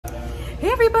Hey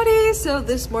everybody, so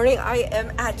this morning I am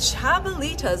at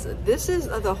Chavelitas. This is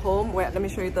the home where, let me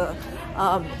show you the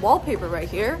wallpaper right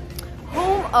here.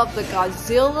 Home of the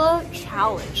Godzilla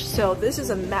Challenge. So this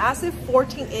is a massive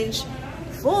 14-inch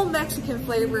full Mexican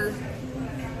flavor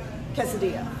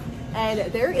quesadilla.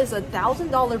 And there is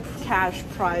 $1,000 cash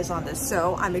prize on this.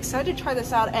 So I'm excited to try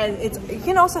this out, and you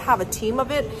can also have a team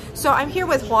of it. So I'm here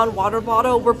with Juan Water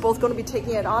Bottle. We're both going to be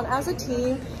taking it on as a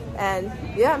team. And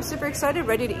yeah, I'm super excited,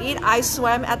 ready to eat. I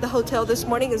swam at the hotel this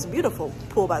morning. It's a beautiful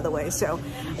pool, by the way. So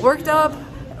worked up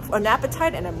an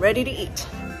appetite and I'm ready to eat.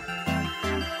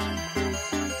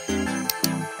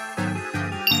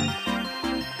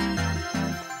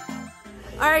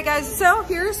 All right, guys, so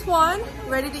here's Juan.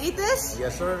 Ready to eat this?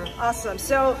 Yes, sir. Awesome.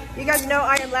 So you guys know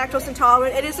I am lactose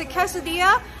intolerant. It is a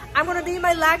quesadilla. I'm gonna need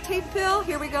my lactate pill.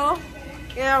 Here we go.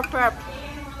 Yeah, prep.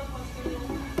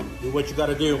 Do what you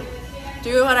gotta do.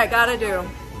 Do what I gotta do. All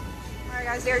right,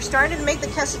 guys, they're starting to make the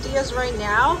quesadillas right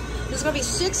now. There's gonna be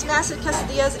 6 massive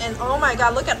quesadillas, and oh my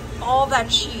God, look at all that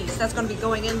cheese that's gonna be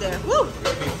going in there. Woo!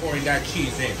 Be pouring that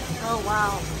cheese in. Oh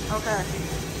wow. Okay.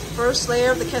 First layer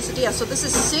of the quesadilla. So this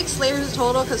is 6 layers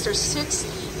total because there's 6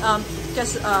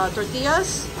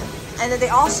 tortillas, and then they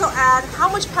also add,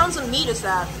 how much pounds of meat is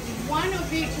that? One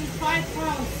of each is 5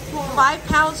 pounds. 5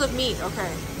 pounds of meat.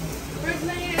 Okay. First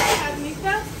layer is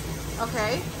carnitas.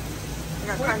 Okay. I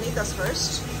got carnitas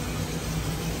first.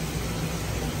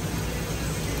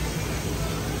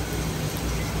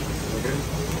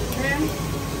 And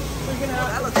we're gonna. Oh,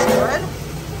 that looks good.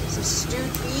 Some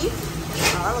stewed beef.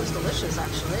 Oh, that looks delicious,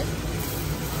 actually.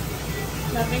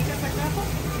 La mezclas acá.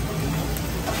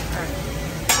 Alright.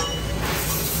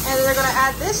 And then they're gonna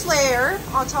add this layer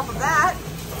on top of that.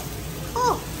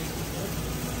 Oh,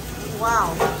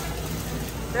 wow.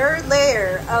 3rd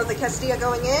layer of the quesadilla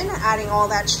going in, adding all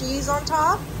that cheese on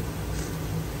top.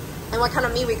 And what kind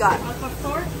of meat we got? Al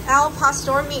pastor. Al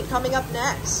pastor meat coming up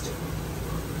next.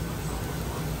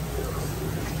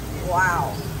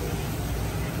 Wow.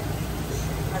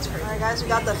 That's great. All right, guys, we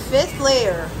got the 5th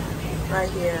layer right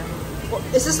here. Well,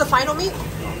 is this the final meat?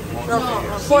 No,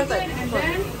 4th layer. And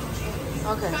then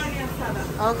Okay. carne asada.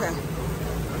 Okay.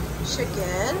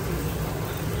 Chicken.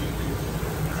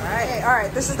 All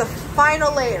right, this is the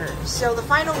final layer. So the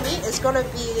final meat is going to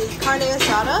be the carne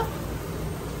asada.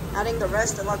 Adding the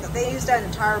rest of it. They used that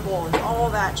entire bowl and all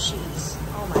that cheese.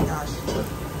 Oh my gosh.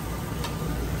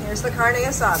 Here's the carne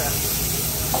asada.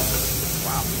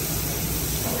 Wow.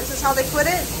 This is how they put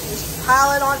it. Just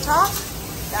pile it on top.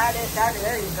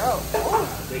 There you go.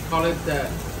 Oh. They call it the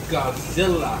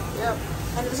Godzilla. Yep.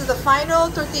 And this is the final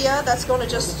tortilla that's going to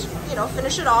just, you know,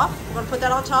 finish it off. We're going to put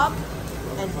that on top.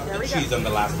 And there we go. Cheese on the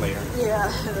last layer. Yeah,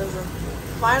 the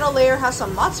final layer has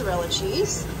some mozzarella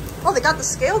cheese. Oh, they got the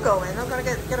scale going. I'm gonna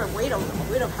get a weight of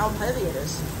how heavy it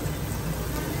is.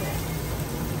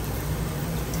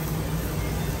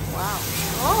 Wow.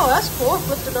 Oh, that's cool.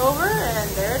 Flipped it over, and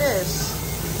there it is.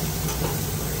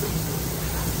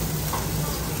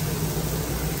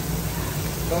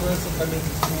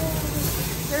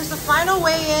 Here's the final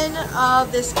weigh-in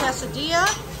of this quesadilla.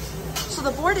 So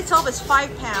the board itself is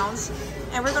 5 pounds.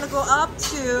 And we're gonna go up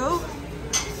to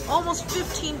almost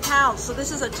 15 pounds. So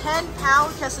this is a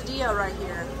 10-pound quesadilla right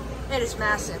here. It is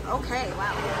massive. Okay,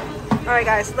 wow. All right,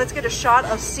 guys, let's get a shot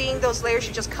of seeing those layers.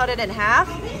 She just cut it in half.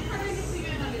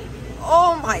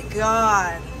 Oh my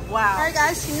God, wow. All right,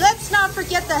 guys, let's not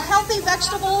forget the healthy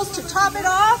vegetables to top it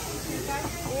off.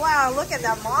 Wow, look at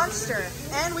that monster.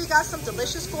 And we got some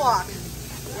delicious guac.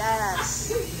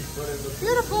 Yes,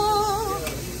 beautiful.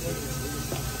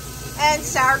 And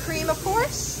sour cream, of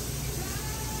course.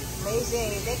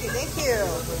 Amazing. Thank you, thank you.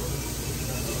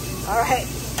 All right.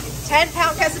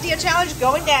 10-pound quesadilla challenge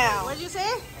going down. What did you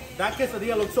say? That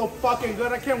quesadilla looks so fucking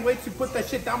good. I can't wait to put that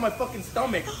shit down my fucking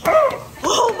stomach.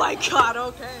 Oh my God,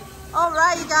 okay. All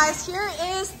right, you guys, here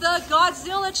is the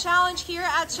Godzilla challenge here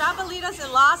at Chavelitas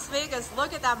in Las Vegas.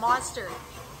 Look at that monster.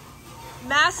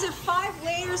 Massive 5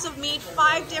 layers of meat,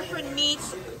 5 different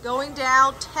meats going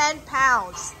down, 10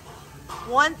 pounds.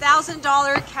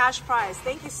 $1,000 cash prize.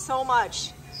 Thank you so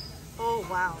much. Oh,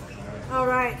 wow. All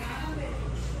right.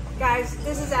 Guys,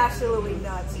 this is absolutely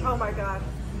nuts. Oh my God.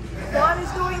 Juan is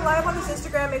going live on his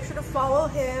Instagram. Make sure to follow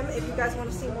him if you guys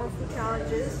want to see more food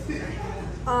challenges.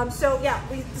 So yeah,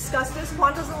 we discussed this.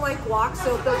 Juan doesn't like guac,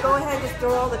 so go ahead and just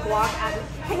throw all the guac at it.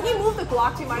 Can he move the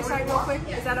guac to my side real quick?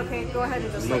 Is that okay? Go ahead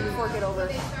and just like fork it over.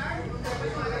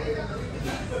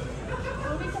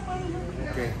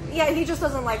 Okay. Yeah, he just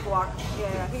doesn't like guac.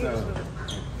 Yeah, he just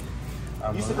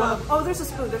Use the glove. oh, there's a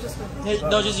spoon. There's a spoon. Hey,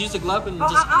 no, just use the glove and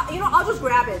just. You know, I'll just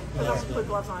grab it because I'll put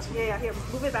gloves on. Yeah, here,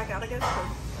 move it back out again. Okay.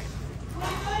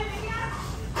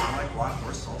 Like what?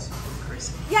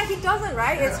 Yeah, he doesn't,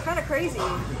 right? It's kind of crazy.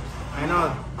 I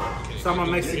know. Someone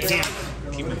makes it camp.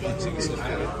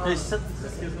 Hey, sit.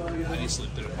 I need to slip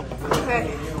through.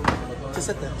 Okay. Just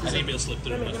sit there. I need to be able to slip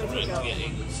through. Let me go. Yeah,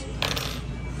 angles.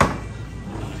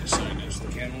 Sorry, there's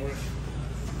the camera work.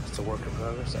 It's a work in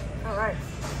progress. All right.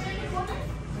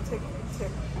 Take.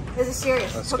 This is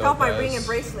serious. Let's Took go, off my guys. ring and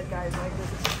bracelet, guys. Like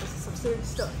this is some serious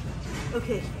stuff.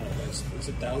 Okay. It's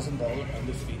 $1,000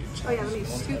 undefeated challenge. Oh yeah, let me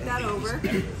scoot that over.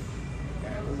 Okay,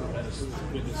 That is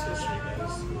witness history,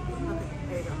 guys.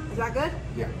 there you go. Is that good?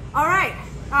 Yeah. All right.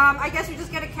 I guess we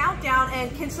just get a countdown,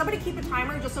 and can somebody keep a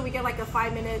timer just so we get like a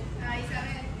 5-minute?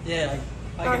 Yeah,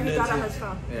 I Or can he do it got on too. his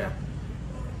phone. Yeah.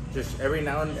 Just every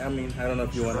now and I mean, I don't know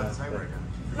if you want to.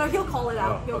 No, he'll call it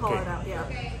out. Oh, He'll call okay. it out. Yeah.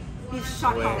 He's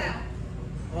shot Wait. calling.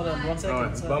 Hold on, 1 second.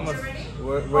 Alright, vamos.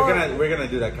 We're gonna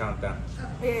do that countdown.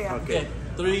 Yeah. Okay. Okay,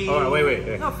 3. Alright,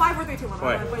 wait. No, 5, 4, 3, 2, 1.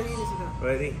 Wait. What do you need to do?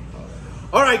 Ready?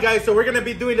 Alright guys, so we're gonna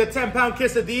be doing the 10-pound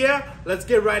quesadilla. Let's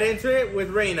get right into it with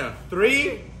Reina.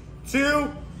 3,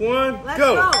 2, 1, Let's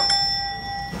go! go.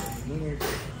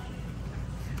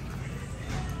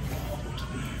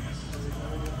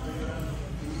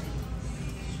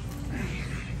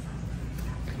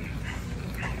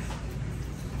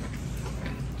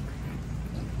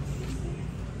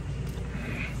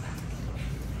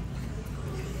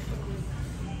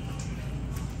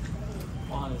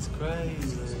 Oh, it's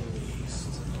crazy.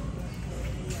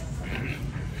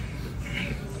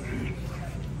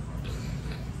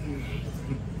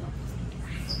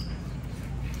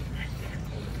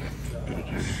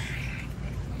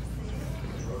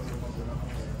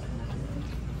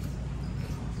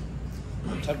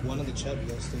 Type 1 in the chat. You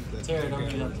guys think that Terry, don't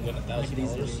you're do gonna that. win Make it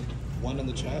easier. $1,000? 1 in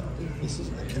the chat. This is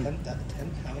a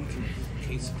 10-pound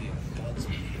quesadilla. God's.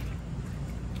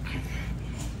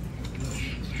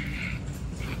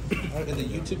 Alright, in the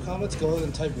YouTube comments, go ahead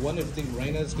and type 1 if you think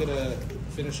Reina's gonna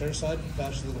finish her side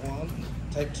faster than Juan.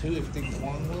 Type 2 if you think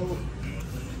Juan will.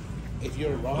 If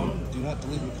you're wrong, do not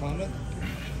delete your comment.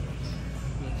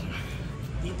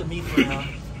 Eat the meat for now.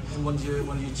 And when you're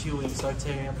chewing, start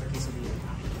tearing up the quesadilla.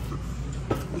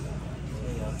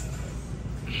 There you go.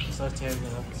 Start tearing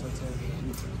it up. Start tearing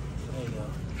it up. There you go.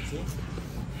 See?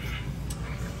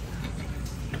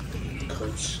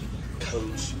 Coach,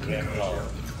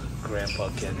 Grandpa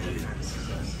Kennedy,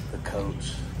 the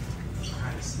coach.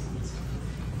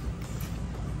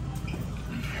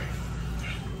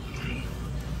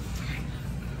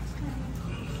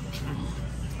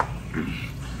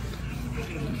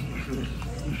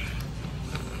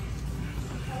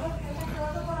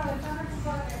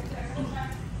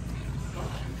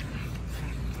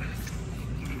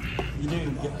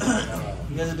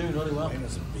 You guys are doing really well.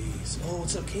 Reina's a beast. Oh,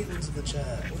 what's up, Caitlin's in the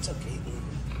chat? What's up, Caitlin?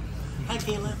 Hi,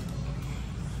 Caitlin.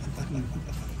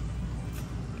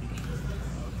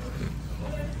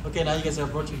 Okay, now you guys are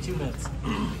approaching 2 minutes.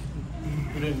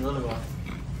 You're doing really well.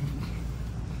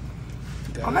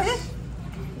 How much?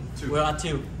 We're at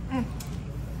 2.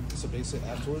 So basically,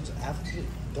 after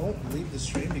don't leave the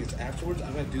stream because afterwards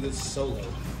I'm gonna do this solo.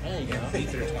 There you go. Beat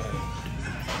their time.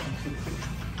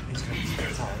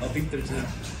 I'll beat their time.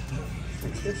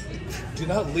 Do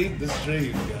not leave the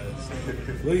stream, guys.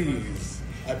 Please.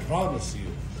 I promise you.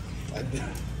 I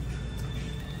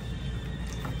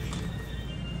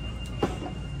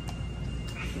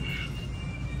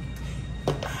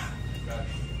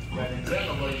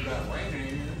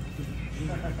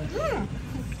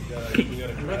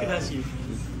recognize you.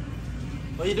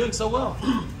 Well, you're doing so well.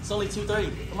 It's only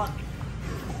 2:30. Come on.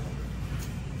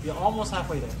 You're almost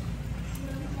halfway there.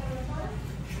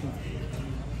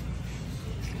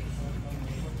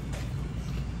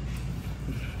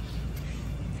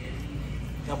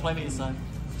 Now play me this time.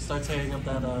 Start tearing up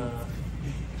that,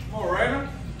 All right.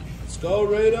 Let's go,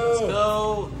 Rado. Let's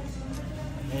go.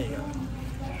 There you go.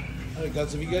 Alright,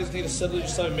 guys, if you guys need to settle your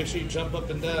side, make sure you jump up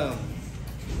and down.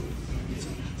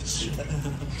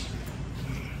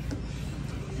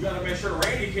 You gotta make sure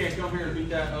Randy can't come here to beat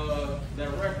that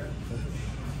record.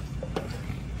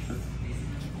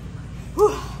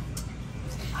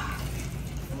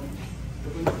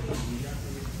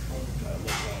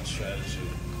 Strategy.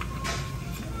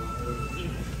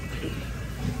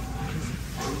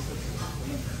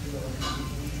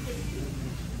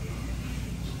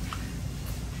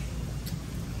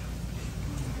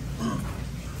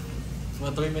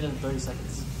 Well, 3 minutes and 30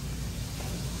 seconds.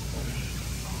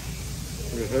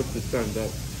 Your hope to stand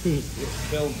up. It's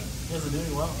filming. You guys are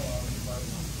doing well.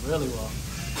 Really well.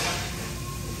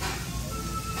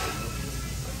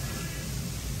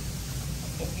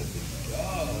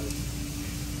 God.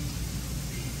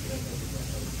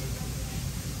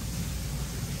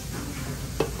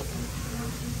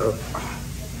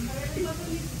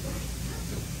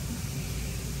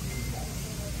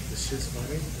 This shit's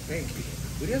funny. Thank you.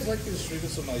 Would you guys like me to stream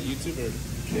this on my YouTube or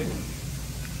Kick?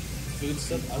 Food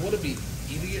stuff? I wouldn't be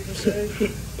eating it per se,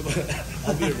 but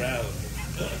I'll be around.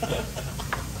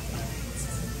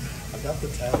 I got the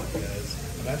talent, guys.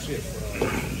 I'm actually a fraud.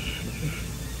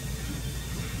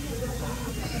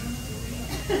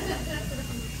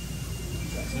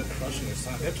 They're crushing this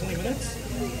time. They have 20 minutes?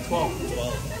 12.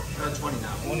 20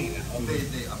 now. 20 now.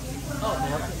 They up. Oh, they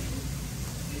have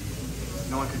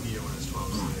No one could beat it when it's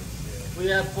 12. So We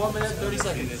have 4 minutes, 30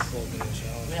 seconds. 12-minute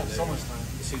challenge. We have so much time.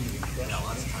 They seem to be crushing. yeah,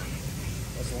 lots of time.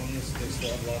 As long as they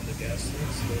still have a lot of the gas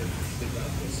tanks, they got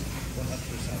this 100%.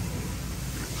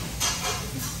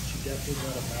 She definitely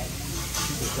got a mouth.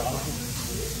 She was jogging.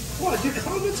 What? Your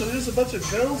comments are there's a bunch of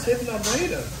girls hitting on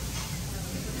Rita.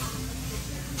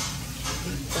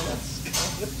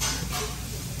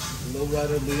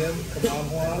 Lowrider Liam, come on,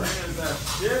 Juan. Raina's that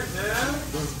shit, man.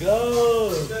 Let's go.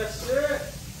 That shit.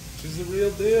 She's the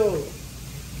real deal.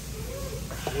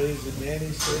 Hey, is it Manny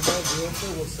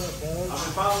Serna? What's up, dog? I've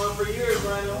been following for years,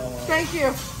 Raina. Thank you.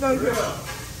 No, For real.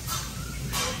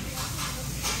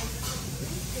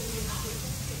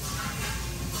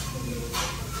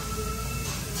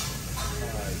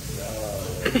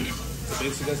 So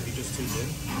basically, guys, if you just tuned in,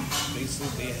 basically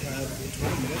they have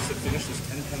 20 minutes to finish this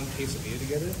 10-pound quesadilla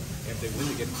together, and if they win,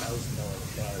 they get $1,000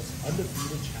 prize.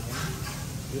 Undefeated challenge.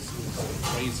 This is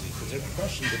crazy because they're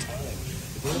crushing the time.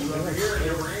 If they don't Over win, here,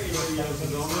 they were raining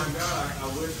videos. Oh my god, I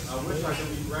wish I could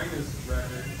beat Raina's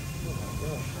record. oh my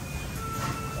God.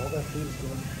 All that food is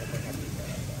going.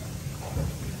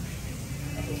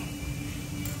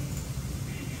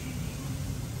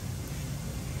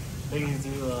 They can do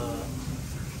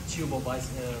chewable bites.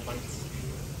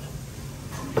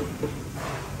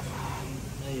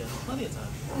 Yeah, plenty of time.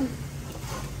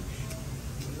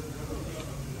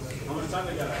 How much time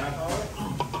they got? A half hour?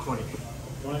 20.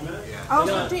 20 minutes? Yeah. Oh,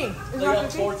 They got- 15. Is They that got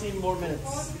 15? 14 more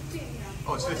minutes.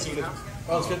 Oh, it's 15 now?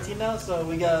 Oh, it's 15 now, so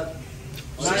we got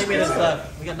 9 minutes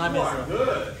left. We got 9 minutes left.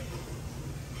 Good.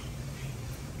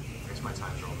 Makes my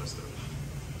times all messed up.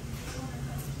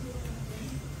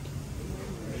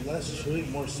 Less chewing,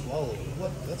 more swallowing.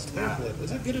 What? That's terrible.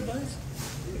 Is that good advice?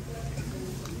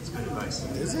 It's good advice.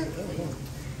 Is it? Oh, no.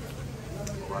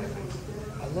 A lot of things.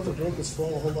 I love a girl who can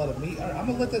swallow a whole lot of meat. All right, I'm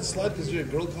gonna let that slide because you're a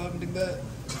girl commenting that.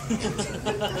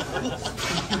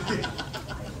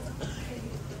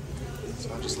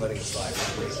 So I'm just letting it slide.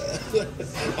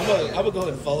 I'm gonna go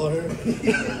ahead and follow her.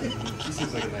 She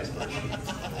seems like a nice person.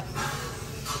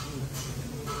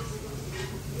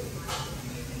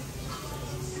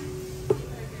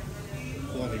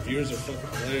 Well, your viewers are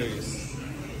fucking hilarious.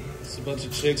 It's a bunch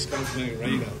of chicks complimenting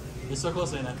Raina. You're so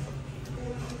close right now.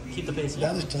 Keep the pace. Now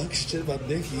Yeah. they're talking shit about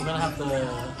Nikki. We're gonna have to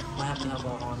have that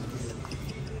on.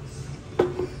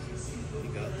 You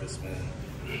got this, man.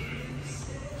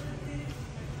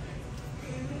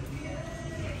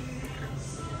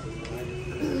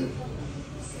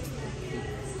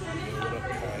 What up,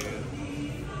 Kaya?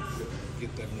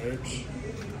 Get that merch.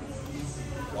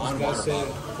 One guy said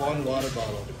Juan water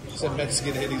bottle. He said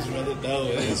Mexican Eddie's rather no,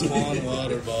 it's Juan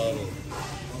water bottle.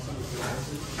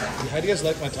 How do you guys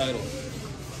like my title?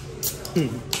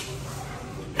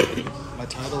 My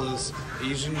title is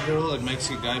Asian girl and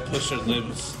Mexican guy push their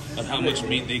limits on how much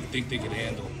meat they think they can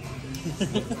handle.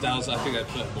 That was, I think I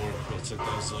put more, but it's like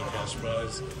that was like cash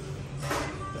prize.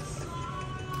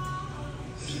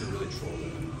 Should have really trolled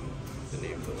the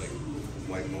name for like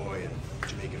white boy and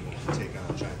Jamaican boy to take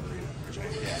on a giant burrito. Or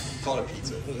giant, yeah, call it a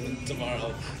pizza. Tomorrow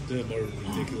I'll do a more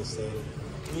ridiculous stuff.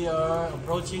 We are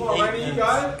approaching Come on, 8 Raina, minutes. you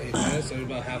got it? 8 minutes, so we're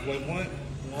about halfway point.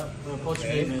 Yep, we're approaching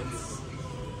Okay. 8 minutes.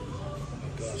 Oh my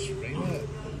gosh, Raina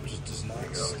just does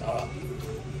not stop.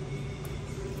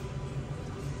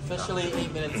 Officially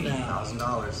 8 minutes now. $1,000.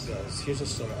 Guys, here's a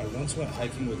story. I once went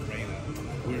hiking with Raina.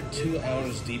 We were 2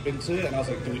 hours deep into it, and I was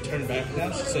like, do we turn back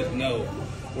now? She said, no.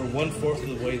 We're 1/4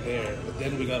 of the way there, but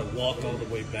then we gotta walk all the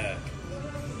way back.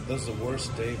 That was the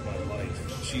worst day of my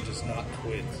life. She does not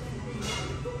quit.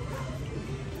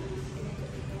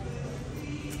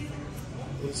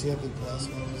 What does he have the glass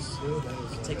ones?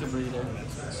 Take a breather.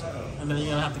 And then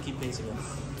you're gonna have to keep pacing it.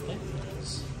 Okay?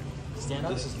 Stand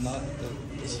up. This is not the...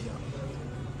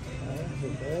 There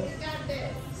you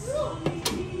go.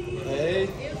 Hey.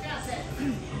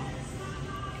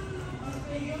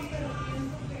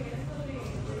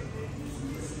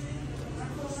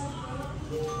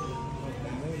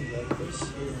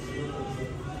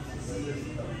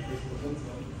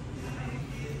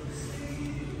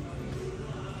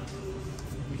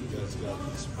 You guys got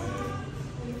this, man.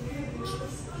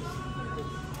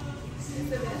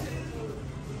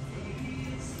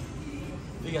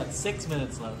 We got 6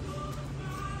 minutes left.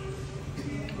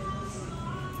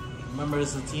 Remember,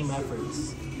 it's a team effort.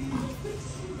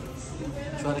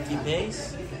 Try to keep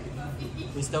pace.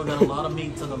 We still got a lot of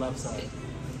meat to the left side.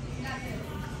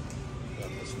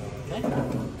 Okay?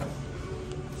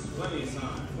 Plenty of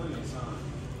time. Plenty of time.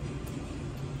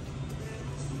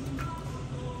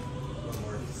 1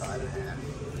 more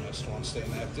 5.5. Next one,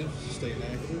 staying active. Staying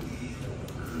active.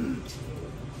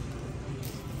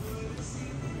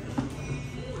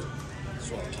 That's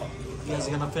what I'm talking about. You guys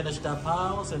are gonna finish that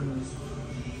pause in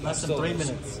less than Still 3 no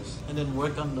minutes, skills. and then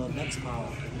work on the next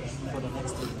pile for the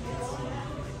next 3 minutes.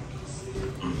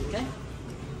 Okay?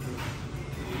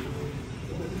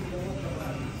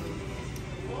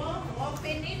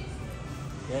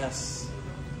 Yes.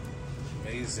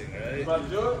 Amazing, right? About to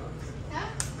do it? Huh?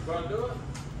 About to do it?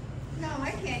 No,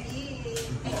 I can't eat it.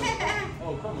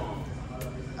 Oh, come on.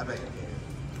 I bet you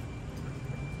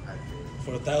can.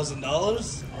 For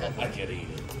 $1,000, I can eat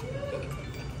it.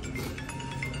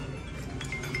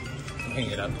 Hang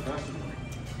it up.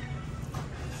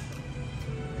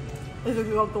 Is it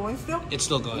going still? It's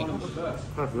still going.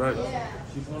 That's right.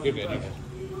 You're good, you're good.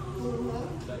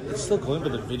 It's still going,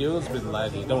 but the video has been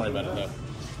laggy. Don't worry about it, though.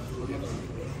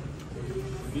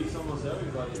 Beats almost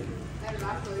everybody.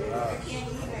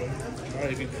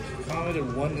 Alright, if you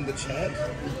commented 1 in the chat,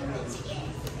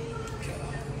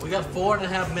 We got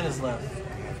 4.5 minutes left.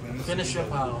 Finish your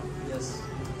pile. Yes.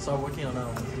 Start working on that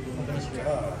one. Finish your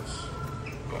gosh.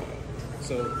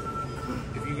 So,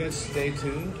 if you guys stay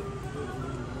tuned,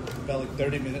 about like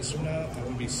 30 minutes from now, I'm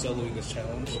going to be soloing this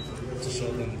challenge to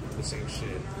show them the same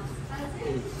shit.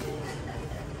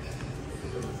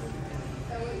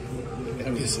 And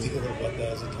I'm going to steal their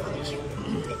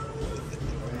 $1,000.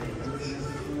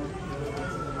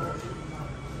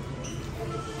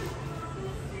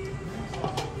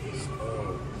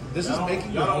 This is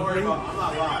making you Y'all don't worry hungry. about. I'm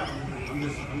not live. I'm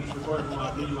just recording for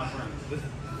my meeting my friends.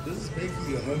 This is making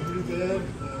you hungry, man.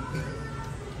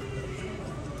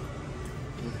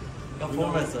 Got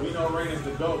 4 minutes We left. know Rain is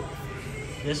the GOAT.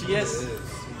 Yes, she is. It is.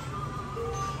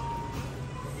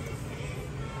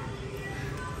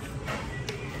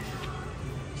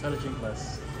 Try to drink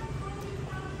less.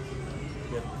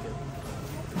 Good, good.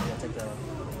 Yeah, take that off.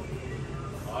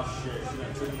 Oh shit, she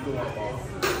done took the door off.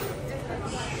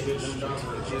 Shit, them Johnson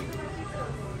legit.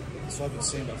 That's what I've been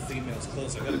saying about females'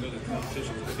 clothes. I gotta go to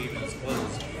competitions with females'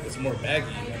 clothes. It's more baggy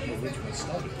and more rich in my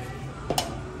stomach.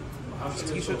 These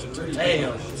t-shirts are too tight.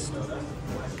 Damn.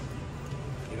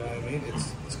 You know what I mean?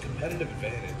 It's competitive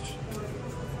advantage.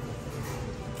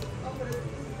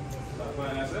 Stop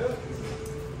playing, that's it?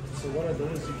 So one of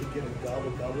those you could get a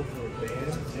gobble for a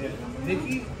band. And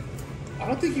Nikki, I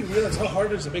don't think you realize how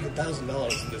hard it is to make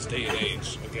 $1,000 in this day and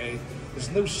age. Okay, there's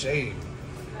no shame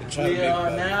in trying to We make are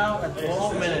that. now at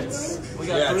 12 minutes. We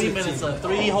got 3 minutes left.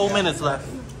 3 whole minutes left.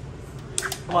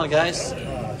 Come on, guys.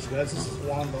 Gosh, guys, this is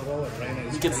Juan Bottle and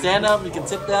Raina. You can stand up, you can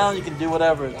sit down, you can do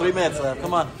whatever. 3 minutes left.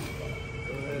 Come on. Go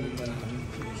ahead and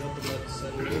jump in that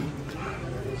center.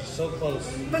 It's so close.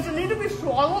 Does it need to be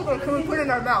swallowed or can we put it in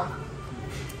our mouth?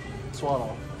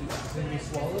 Swallow. Can you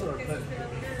swallow it or put?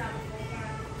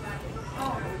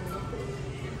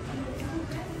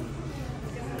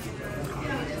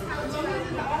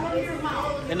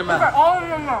 In the Okay, mouth. all in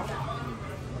your mouth.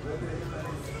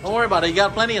 Don't worry about it. You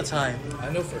got plenty of time. I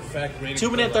know for a fact. 2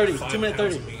 minute 30. 2 minute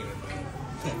 30.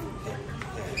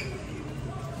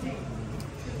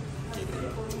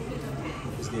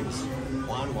 His name is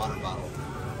Juan Water Bottle.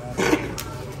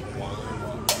 Juan.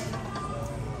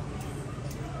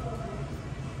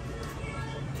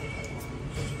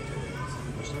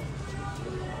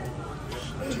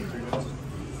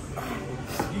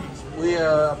 We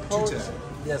are approaching.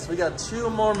 Yes, we got 2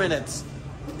 more minutes.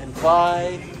 In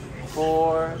 5,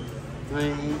 4,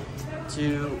 3,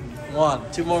 2,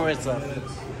 1. 2 more minutes left.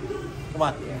 Come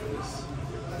on.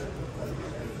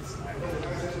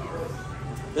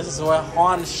 This is where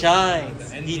Juan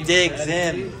shines. He digs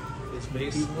in. It's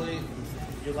basically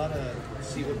you're allowed to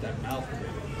see what that mouth did.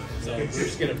 So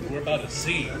we're about to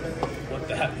see what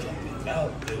that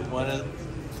mouth did.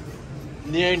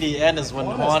 Near the end is when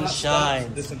Juan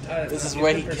shines. This is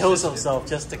where he kills himself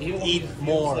just to eat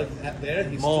more. There,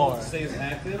 he More. still stays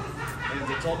active,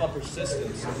 and it's all about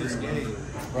persistence in this game.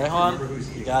 Right, Juan?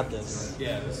 You got this.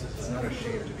 Yeah, this is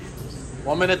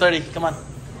 1 minute 30. Come on.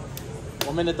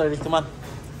 1 minute 30. Come on.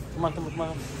 Come on, come on, come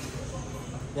on.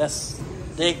 Yes.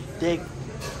 Dig, dig.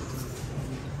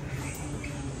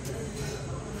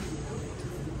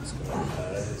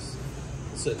 guys.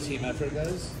 It's a team effort,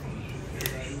 guys.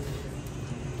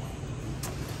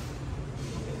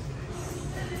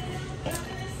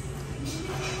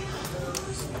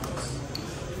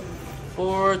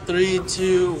 4, 3,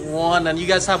 2, 1, and you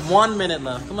guys have 1 minute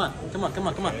left. Come on, come on, come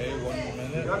on, come on. Okay, 1 more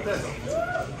minute. Got this.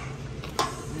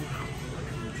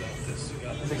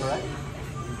 Is it correct?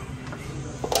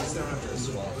 Just don't have to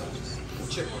swallow. Just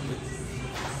chip on it.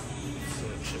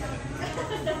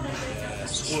 Yeah,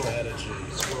 strategy.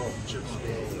 Swirl, chip on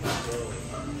it.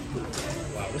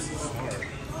 Wow, this is hard.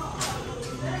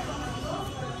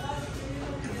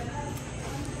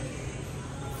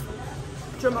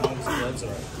 Chipmunk. Long gloves are,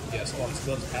 yes, long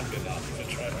gloves have been off if I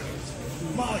try hard.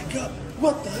 My God,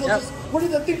 what the hell? Yep. Where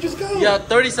did that thing just go? Yeah,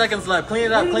 30 seconds left. Clean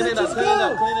it up, Where clean did it that up, just clean it go?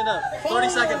 up, clean it up. 30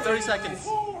 seconds, 30 seconds.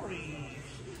 Sorry.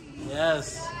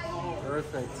 Yes.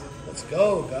 Perfect. Let's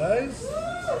go, guys.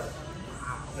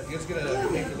 You guys gonna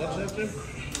pay for lunch after?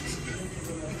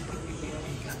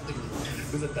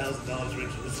 Who's $1,000 rich?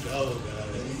 Let's go,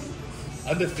 guys.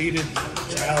 Undefeated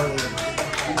challenge.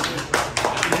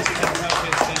 This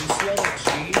can you smell the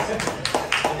cheese?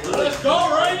 Let's go,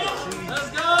 Ryan! Let's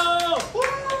go!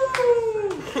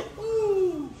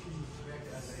 Woo!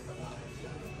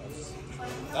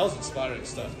 That was inspiring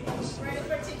stuff, guys.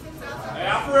 Hey,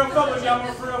 I'm for real public, y'all. I'm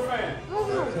a for real fan.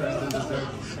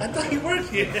 I thought you weren't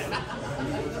here.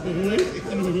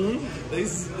 They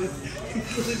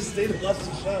just stayed and watched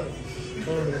the show.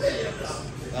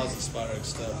 That was inspiring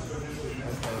stuff.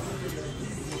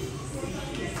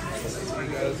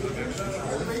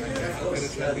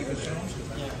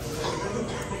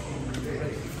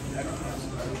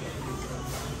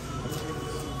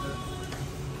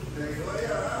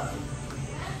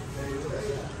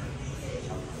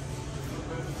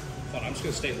 Fine, I'm just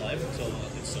gonna stay live until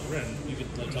it's over, and you can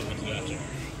tell me what to do after,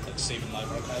 like saving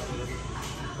live archive.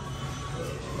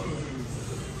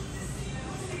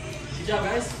 Good job,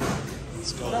 guys.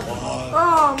 Let's go, Walnut.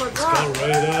 Oh my god. Go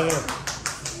Raider.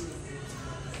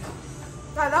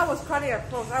 God, that was cutting it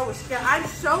close. I was scared. I'm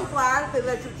so glad they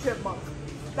let you chipmunk.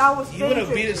 That was You would have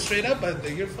beat it dangerous. straight up, I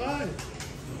think you're fine.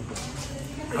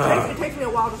 It takes me a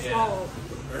while to swallow.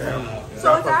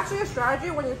 So it's actually a strategy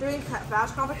when you're doing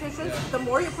fast competitions. The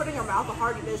more you put in your mouth, the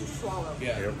harder it is to swallow.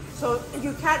 Yeah. So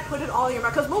you can't put it all in your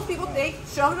mouth because most people think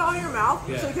shove it all in your mouth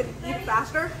so Yeah. you can eat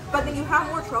faster. But then you have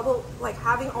more trouble like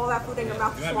having all that food in your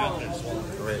mouth to You might swallow.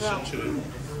 mouth there and swallow. Yeah. Chew.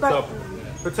 But So,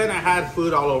 pretend I had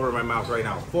food all over my mouth right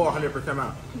now. 400%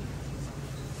 mouth.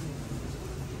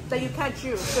 that you can't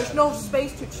chew. There's no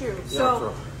space to chew. Yeah, So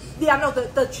true. yeah, no,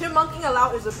 the chipmunking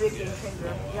allowed is a big game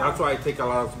changer. Yeah. That's why I take a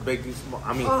lot of big, small,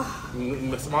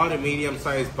 small to medium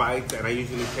sized bites, and I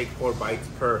usually take 4 bites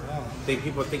per.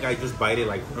 People think I just bite it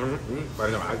like, but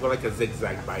no, I go like a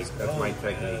zigzag bite. That's my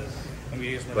technique. Let me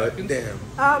use my But napkins.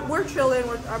 damn, We're chilling.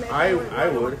 I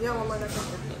would. Yeah, one more next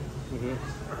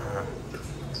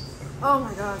Oh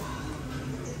my god.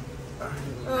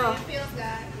 It feels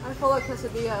good. I feel like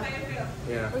quesadilla.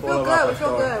 yeah. We full feel of good. We apple feel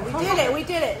store. good. We did it. We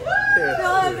did it. Yeah.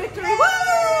 Feel like victory. Woo!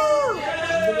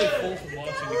 I'm really full from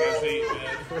watching you guys eat, man.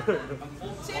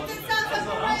 Chips and salsa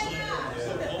for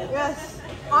Ryan. Yes.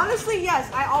 Honestly, yes.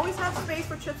 I always have space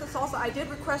for chips and salsa. I did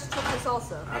request chips and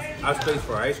salsa. I'll space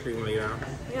for ice cream later on.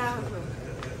 Yeah.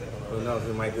 Who knows?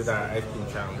 We might do that ice cream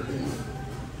challenge.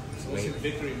 What's your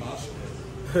victory mosh?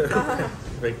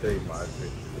 Victory Monster.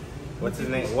 What's his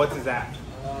name? What's his app?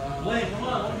 Blake, come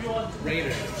on, what do you want?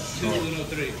 Raider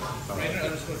 203. Raider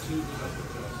underscore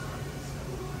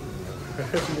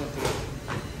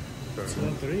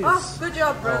 213. Oh, good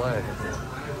job, bro. way.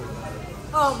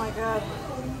 Oh my god.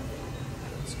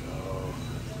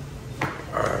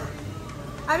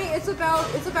 I mean, it's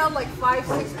about like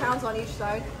 5-6 pounds on each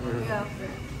side. Yeah.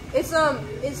 It's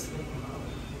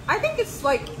I think it's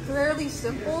like fairly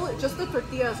simple. Just the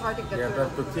tortilla is hard to get Yeah, through.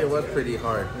 that tortilla was pretty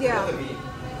hard. Yeah.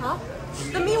 Huh?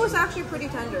 The meat was actually pretty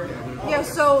tender. Yeah,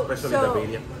 so Especially the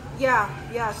medium.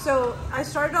 Yeah. So I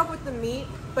started off with the meat,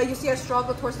 but you see I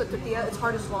struggled towards the tortilla. It's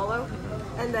hard to swallow.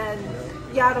 And then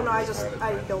yeah, I don't know, I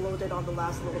YOLO'd it on the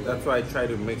last little bit. That's why I try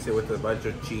to mix it with a bunch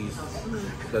of cheese,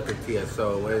 the tortilla.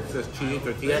 So when it's just cheesy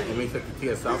tortilla, it makes the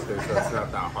tortilla softer, so it's not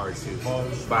that hard to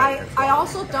bite. and I swallow.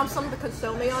 also dumped some of the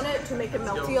consomme on it to make it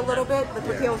melty a little bit. The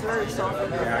tortilla was very soft.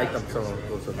 Yeah, I dumped some of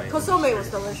those amazing. Consomme was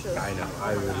delicious. I know,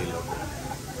 I really love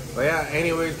it. But yeah,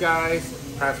 anyways, guys,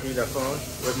 pass me the phone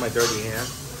with my dirty hand.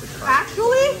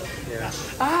 Actually? Yeah.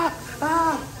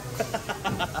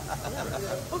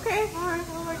 Okay, alright,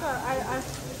 oh my god.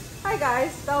 Hi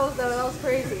guys, that was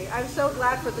crazy. I'm so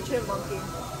glad for the chipmunky.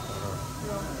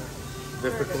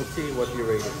 Difficulty, what do you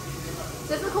rate it?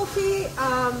 Difficulty, 8,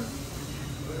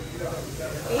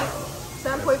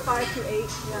 7.5 to 8, yeah.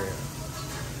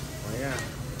 Oh yeah,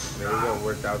 there you go,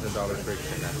 we're $1,000 rich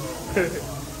now.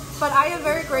 But I am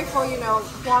very grateful, you know,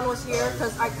 Juan was here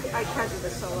because I can't do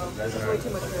this solo. This is way too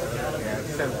much food. Yeah,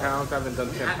 10 pounds. I haven't done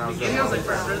 10 pounds. I was like,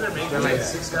 for sure they're making Been like it.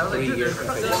 3 years.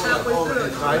 No,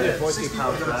 I did 14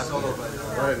 pounds last week.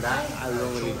 Other than that, I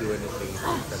don't really do anything. 10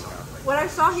 pounds. When I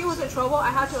saw he was in trouble, I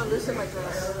had to unloosen my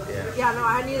dress. Yeah, no,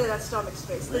 I needed that stomach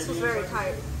space. This was very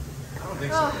tight.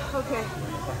 Oh, okay.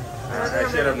 I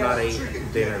should have not ate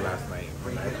dinner last night.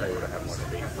 I probably would have had more to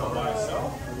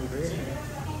eat.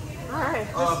 Alright.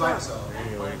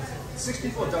 Anyway. 6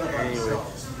 people have done it by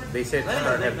themselves. They said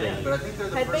start headbanging. But I think they're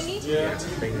the Headbanging? Yeah,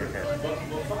 bang your head.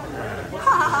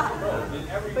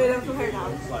 Wait, I'm prepared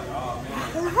now.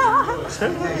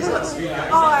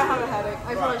 Oh, I have a headache.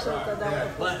 I probably should have done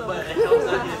that. But it helps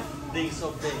that his thing's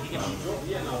so big. He can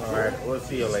Alright, we'll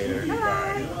see you later.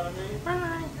 Bye.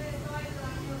 Bye.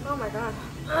 Oh my god.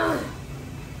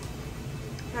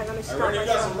 Alright, let me stop. Alright, you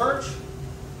got some merch?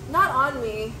 Not on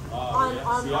me. On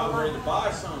See, I'm ready to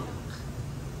buy some.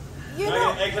 You Can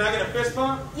know. I can I get a fist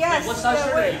bump? Yes. What size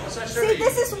shirt are wait. you? What size shirt See, are you?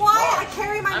 this is why I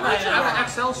carry my merch I have around. an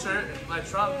XL shirt in my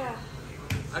trunk. Yeah.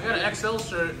 I got an XL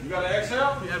shirt. You got an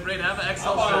XL? Yeah, Braden, I have an XL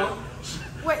I'll buy shirt.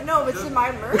 one. Wait, no, it's in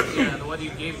my merch. Yeah, the one you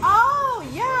gave me. Oh,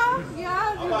 yeah.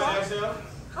 I'll buy an XL.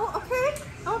 Oh, okay.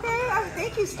 Okay.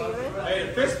 Thank you, Steven. Hey,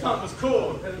 the fist pump was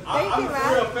cool. Thank I'm you, a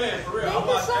man. real fan, for real. Thank I'll you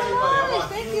buy so everybody. much. I'll buy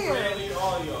Thank you, you. Randy,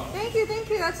 all of y'all. Thank you.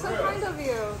 That's so kind of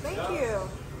you. Thank you.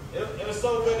 It was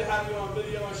so good to have you on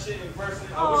video and shit in person.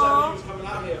 I wish I knew you was coming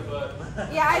out here, but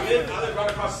Yeah, I did. I live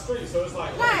right across the street, so it's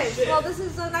like, holy Nice. shit. Well, this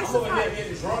is a nice I'm over here surprise.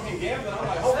 getting drunk and gambling. I'm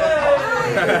like, hold on.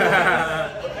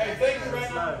 Hey, thank you,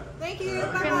 Brandon. Thank you.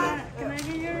 Bye. Can I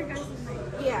get your guys'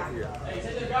 name? Yeah. Hey,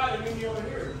 take that guy and meet me over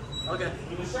here. Okay.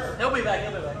 Give me a shirt. He'll be back.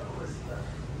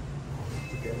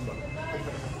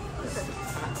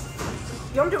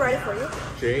 You want me to write it for you?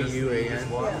 JUAN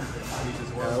LOPEZ.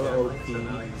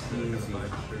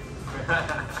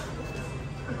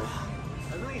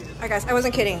 Alright guys, I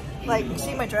wasn't kidding. Like, you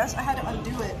see my dress? I had to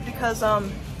undo it because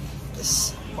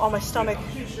this on my stomach.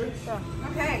 Yeah.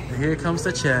 Okay. Here comes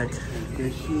the check.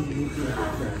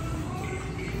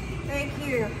 Thank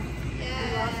you.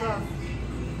 Awesome.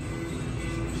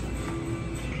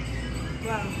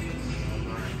 Wow.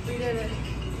 We did it.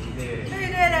 We did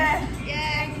it.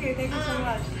 Thank you. Thank you so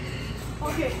much.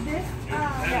 Okay, this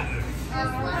yeah.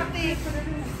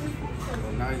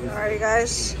 Alright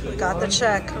guys, we got the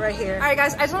check right here. Alright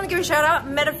guys, I just want to give a shout out.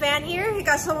 Met a fan here. He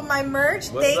got some of my merch.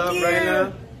 What's up,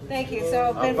 Raina? Thank you. So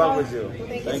I'll fuck with you.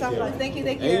 Thank you so much. Thank you.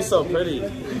 And you're so pretty.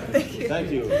 Thank you.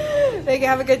 Thank you. Thank you.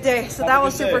 Have a good day. So that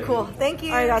was super cool. Thank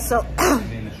you. Alright guys, so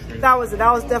that was it.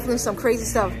 That was definitely some crazy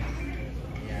stuff.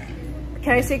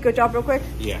 Can I say good job real quick?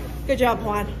 Yeah. Good job,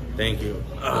 Juan. Thank you.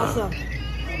 Awesome.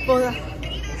 Well,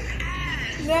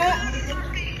 yeah.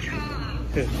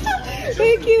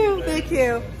 Thank you. Thank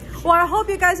you. Well, I hope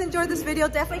you guys enjoyed this video.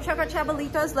 Definitely check out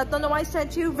Chabelitas. Let them know I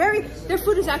sent you. Their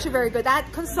food is actually very good.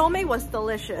 That consomme was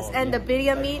delicious. And the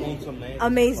birria meat,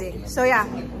 amazing. So yeah,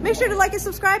 make sure to like and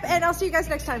subscribe, and I'll see you guys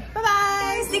next time.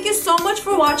 Bye-bye. Thank you so much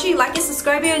for watching. Like and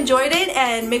subscribe if you enjoyed it.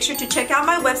 And make sure to check out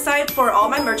my website for all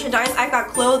my merchandise. I've got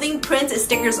clothing, prints, and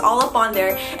stickers all up on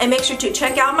there. And make sure to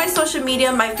check out my social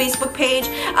media, my Facebook page.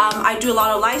 I do a lot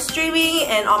of live streaming,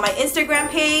 and on my Instagram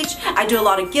page. I do a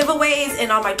lot of giveaways,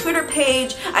 and on my Twitter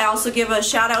page, I also give a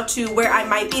shout out to where I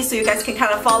might be so you guys can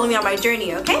kind of follow me on my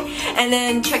journey, okay? And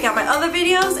then check out my other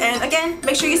videos, and again,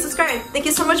 make sure you subscribe. Thank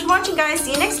you so much for watching, guys.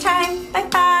 See you next time. Bye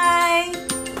bye.